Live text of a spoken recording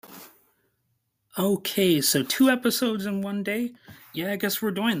Okay, so two episodes in one day? Yeah, I guess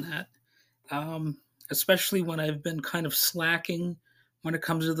we're doing that. Um, Especially when I've been kind of slacking when it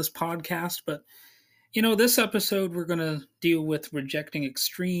comes to this podcast. But, this episode we're going to deal with rejecting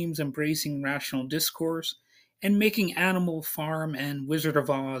extremes, embracing rational discourse, and making Animal Farm and Wizard of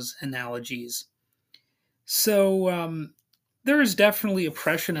Oz analogies. So, there is definitely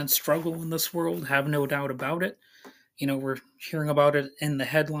oppression and struggle in this world, have no doubt about it. We're hearing about it in the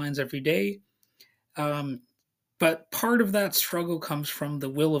headlines every day. Um, But part of that struggle comes from the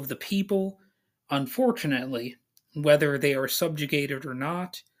will of the people, unfortunately. Whether they are subjugated or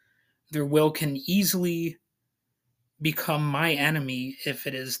not, their will can easily become my enemy if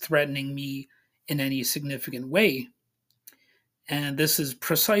it is threatening me in any significant way. And this is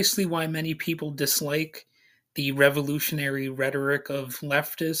precisely why many people dislike the revolutionary rhetoric of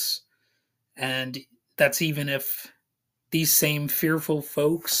leftists. And that's even if these same fearful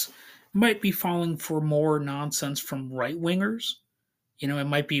folks might be falling for more nonsense from right wingers. It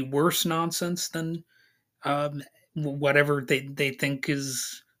might be worse nonsense than um, whatever they think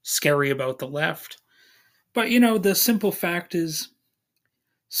is scary about the left. But, the simple fact is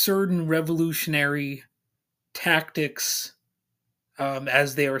certain revolutionary tactics,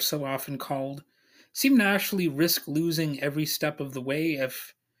 as they are so often called, seem to actually risk losing every step of the way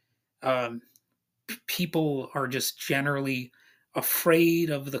if um, people are just generally afraid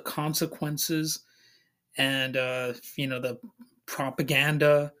of the consequences and, the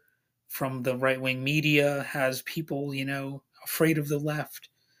propaganda from the right wing media has people, afraid of the left.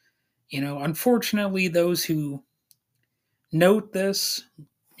 Unfortunately, those who note this,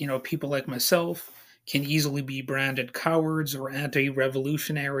 people like myself, can easily be branded cowards or anti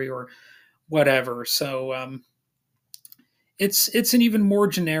revolutionary or whatever. So, it's an even more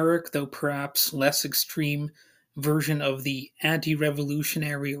generic, though perhaps less extreme, version of the anti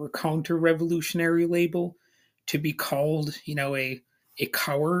revolutionary or counter revolutionary label to be called, a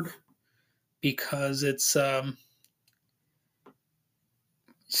coward because it's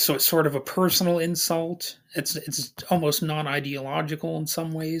sort of a personal insult. It's almost non-ideological in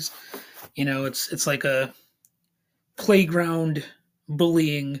some ways. It's like a playground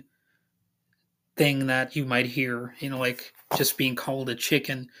bullying thing that you might hear. Like just being called a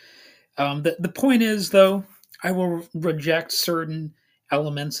chicken. The point is, though, I will reject certain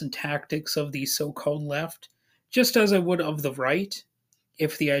elements and tactics of the so-called left, just as I would of the right,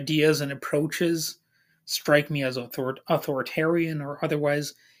 if the ideas and approaches strike me as authoritarian or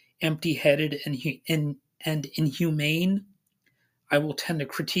otherwise empty-headed and inhumane. I will tend to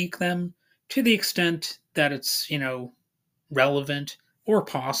critique them to the extent that it's relevant or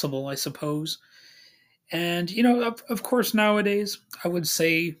possible, I suppose. And of course, nowadays I would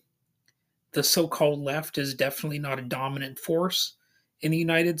say the so-called left is definitely not a dominant force in the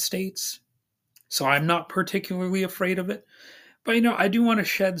United States, so I'm not particularly afraid of it. But I do want to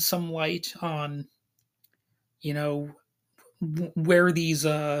shed some light on you know where these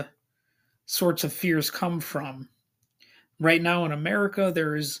sorts of fears come from. Right now in America,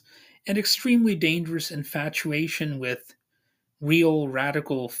 there is an extremely dangerous infatuation with real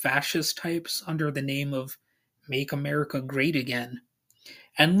radical fascist types under the name of Make America Great Again.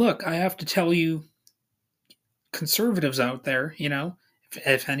 And look, I have to tell you, conservatives out there,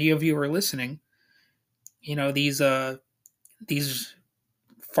 if any of you are listening, these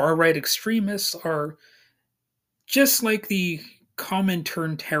far right extremists are just like the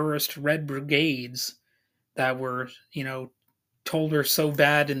Comintern terrorist Red Brigades that were, told are so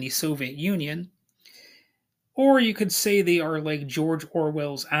bad in the Soviet Union. Or you could say they are like George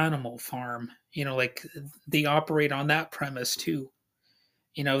Orwell's Animal Farm. Like they operate on that premise too.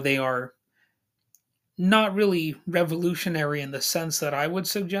 They are not really revolutionary in the sense that I would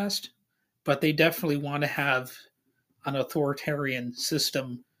suggest, but they definitely want to have an authoritarian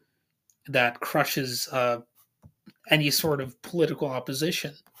system that crushes any sort of political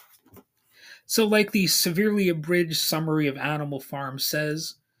opposition. So, like the severely abridged summary of Animal Farm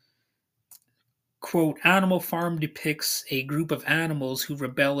says, quote, Animal Farm depicts a group of animals who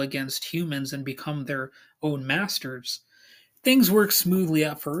rebel against humans and become their own masters. Things work smoothly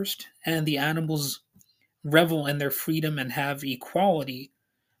at first, and the animals revel in their freedom and have equality.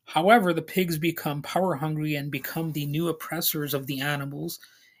 However, the pigs become power hungry and become the new oppressors of the animals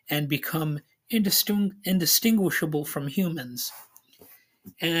and become indistinguishable from humans.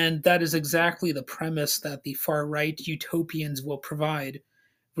 And that is exactly the premise that the far right utopians will provide,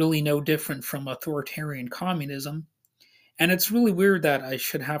 really no different from authoritarian communism. And it's really weird that I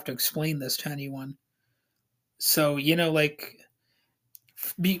should have to explain this to anyone. So, like,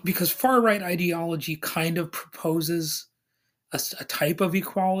 because far right ideology kind of proposes a type of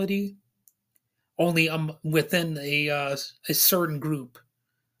equality, only within a certain group.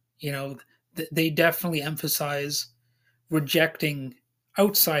 You know, they definitely emphasize rejecting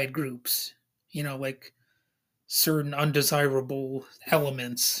outside groups. You know, like certain undesirable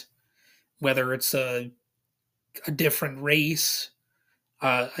elements, whether it's a different race,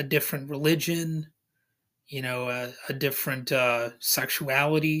 a different religion, a different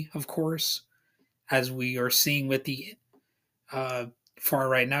sexuality, of course, as we are seeing with the uh, far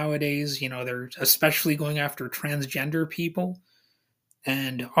right nowadays. They're especially going after transgender people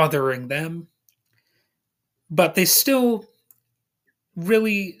and othering them, but they still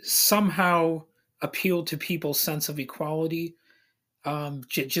really somehow appeal to people's sense of equality,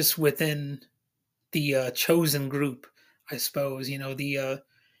 just within the chosen group, I suppose. The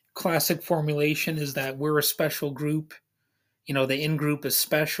classic formulation is that we're a special group. The in group is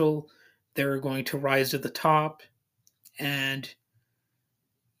special. They're going to rise to the top, and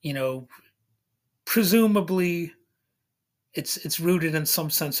you know, presumably it's rooted in some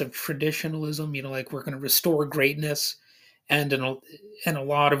sense of traditionalism. Like we're going to restore greatness, and in a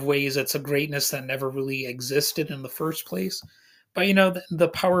lot of ways, it's a greatness that never really existed in the first place. But the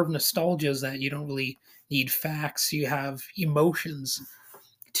power of nostalgia is that you don't really need facts; you have emotions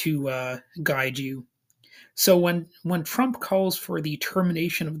to guide you. So when Trump calls for the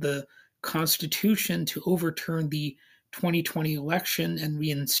termination of the Constitution to overturn the 2020 election and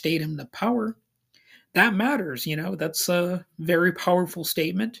reinstate him to power, that matters. That's a very powerful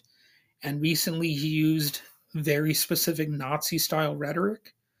statement. And recently he used very specific Nazi style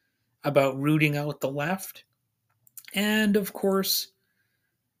rhetoric about rooting out the left. And of course,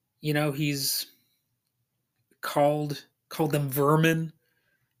 he's called them vermin,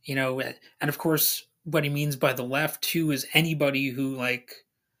 and of course what he means by the left too is anybody who like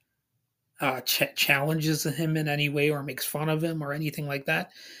challenges him in any way or makes fun of him or anything like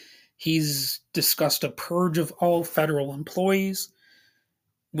that. He's discussed a purge of all federal employees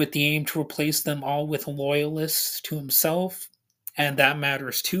with the aim to replace them all with loyalists to himself. And that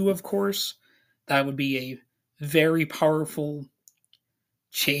matters too, of course. That would be a very powerful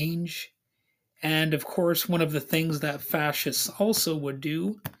change. And of course, one of the things that fascists also would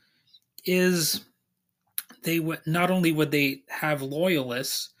do is they would not only would they have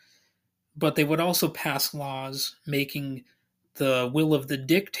loyalists, but they would also pass laws making the will of the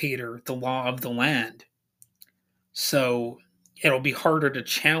dictator the law of the land. So it'll be harder to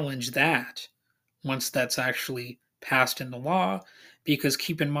challenge that once that's actually passed into law, because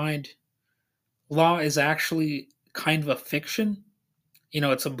keep in mind, law is actually kind of a fiction.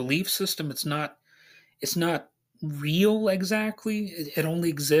 It's a belief system. It's not real exactly. It only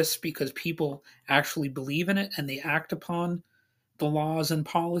exists because people actually believe in it and they act upon the laws and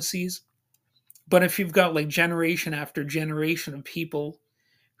policies. But if you've got like generation after generation of people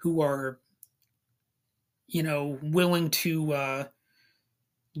who are, willing to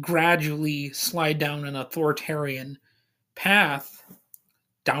gradually slide down an authoritarian path,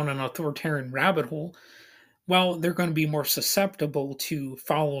 down an authoritarian rabbit hole, well, they're going to be more susceptible to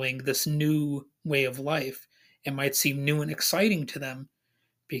following this new way of life. It might seem new and exciting to them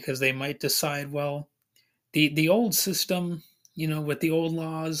because they might decide, well, the old system, with the old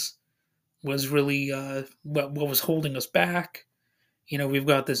laws was really what was holding us back. We've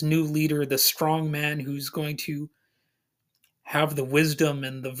got this new leader, this strong man who's going to have the wisdom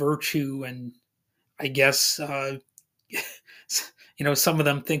and the virtue, and I guess some of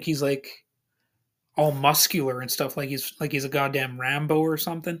them think he's like all muscular and stuff, like he's a goddamn Rambo or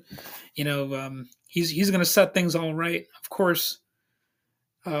something. He's going to set things all right. Of course,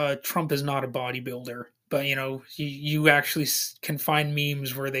 Trump is not a bodybuilder, but you actually can find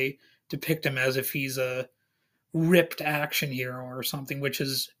memes where they depict him as if he's a ripped action hero or something, which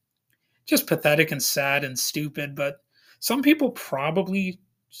is just pathetic and sad and stupid. But some people probably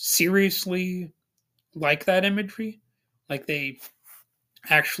seriously like that imagery. Like they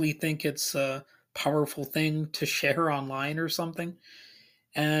actually think it's a powerful thing to share online or something.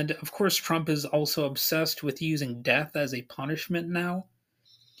 And of course, Trump is also obsessed with using death as a punishment now.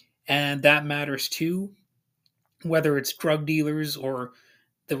 And that matters too, whether it's drug dealers or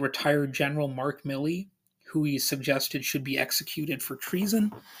the retired General Mark Milley, who he suggested should be executed for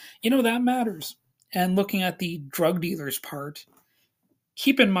treason. That matters. And looking at the drug dealers part,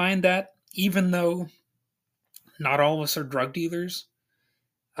 keep in mind that even though not all of us are drug dealers,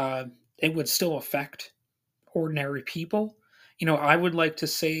 uh, it would still affect ordinary people. I would like to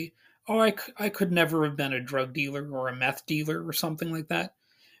say, oh, I could never have been a drug dealer or a meth dealer or something like that.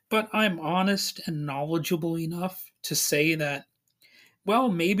 But I'm honest and knowledgeable enough to say that, well,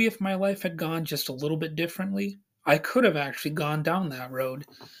 maybe if my life had gone just a little bit differently, I could have actually gone down that road.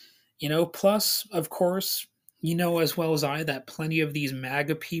 Plus, of course, you know as well as I that plenty of these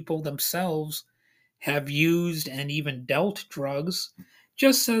MAGA people themselves have used and even dealt drugs,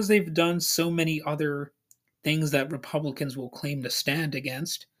 just as they've done so many other things that Republicans will claim to stand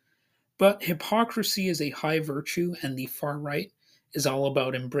against. But hypocrisy is a high virtue, and the far right is all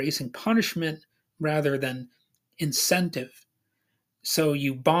about embracing punishment rather than incentive. So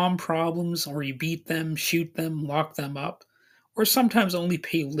you bomb problems, or you beat them, shoot them, lock them up, or sometimes only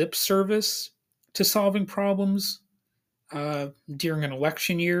pay lip service to solving problems during an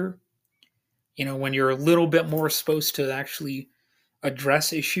election year, when you're a little bit more supposed to actually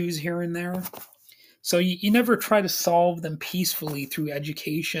address issues here and there. So you never try to solve them peacefully through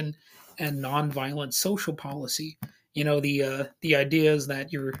education and nonviolent social policy. The idea is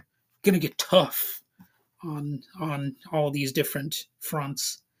that you're going to get tough on all these different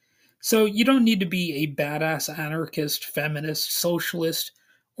fronts. So you don't need to be a badass anarchist, feminist, socialist,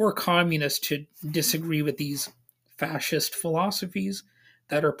 or communist to disagree with these fascist philosophies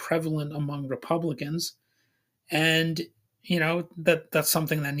that are prevalent among Republicans. And that's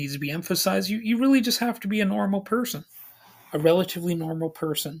something that needs to be emphasized. You really just have to be a normal person, a relatively normal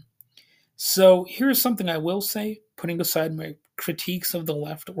person. So here's something I will say, putting aside my critiques of the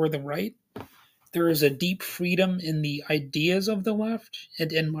left or the right. There is a deep freedom in the ideas of the left,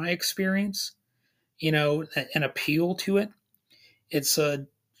 and in my experience, an appeal to it. It's a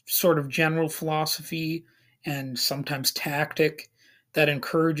sort of general philosophy and sometimes tactic that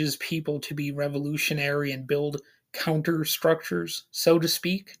encourages people to be revolutionary and build counter structures, so to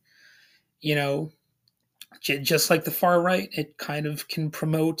speak. You know, just like the far right, it kind of can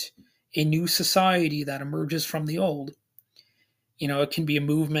promote a new society that emerges from the old. It can be a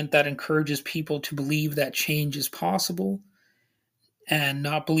movement that encourages people to believe that change is possible and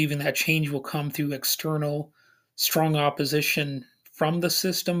not believing that change will come through external strong opposition from the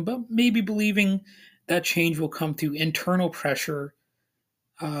system, but maybe believing that change will come through internal pressure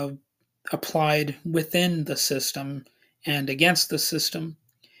uh, applied within the system and against the system.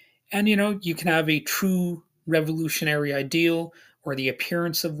 And you can have a true revolutionary ideal or the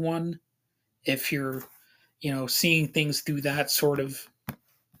appearance of one if you're, seeing things through that sort of,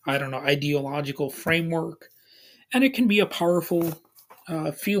 I don't know, ideological framework. And it can be a powerful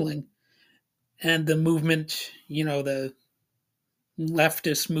feeling. And the movement, the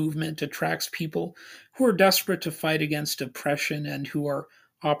leftist movement attracts people who are desperate to fight against oppression and who are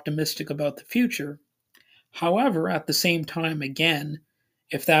optimistic about the future. However, at the same time, again,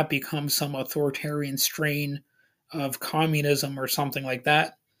 if that becomes some authoritarian strain of communism or something like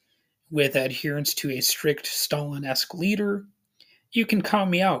that, with adherence to a strict Stalin esque leader, you can count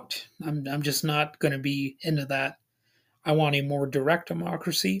me out. I'm just not going to be into that. I want a more direct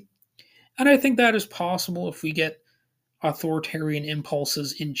democracy. And I think that is possible if we get authoritarian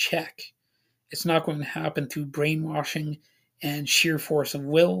impulses in check. It's not going to happen through brainwashing and sheer force of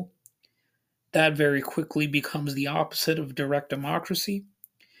will. That very quickly becomes the opposite of direct democracy.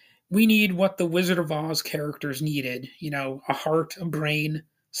 We need what the Wizard of Oz characters needed, a heart, a brain,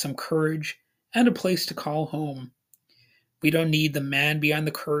 some courage, and a place to call home. We don't need the man behind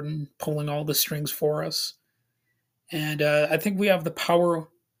the curtain pulling all the strings for us. And I think we have the power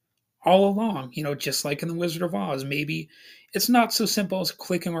all along, just like in The Wizard of Oz. Maybe it's not so simple as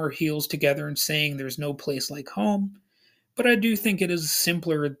clicking our heels together and saying there's no place like home, but I do think it is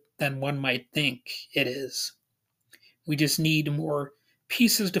simpler than one might think it is. We just need more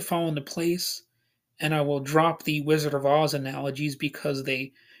pieces to fall into place, and I will drop the Wizard of Oz analogies because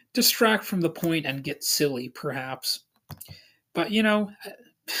they distract from the point and get silly, perhaps. But,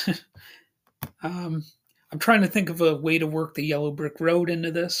 um, I'm trying to think of a way to work the yellow brick road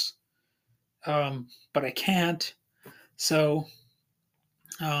into this, but I can't. So,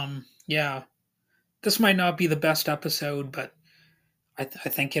 yeah, this might not be the best episode, but I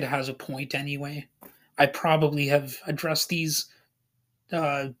think it has a point anyway. I probably have addressed these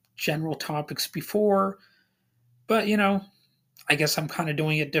general topics before, but I guess I'm kind of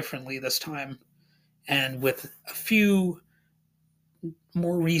doing it differently this time and with a few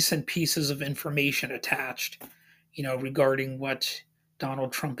more recent pieces of information attached, regarding what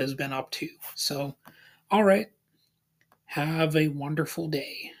Donald Trump has been up to. So, all right, have a wonderful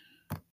day.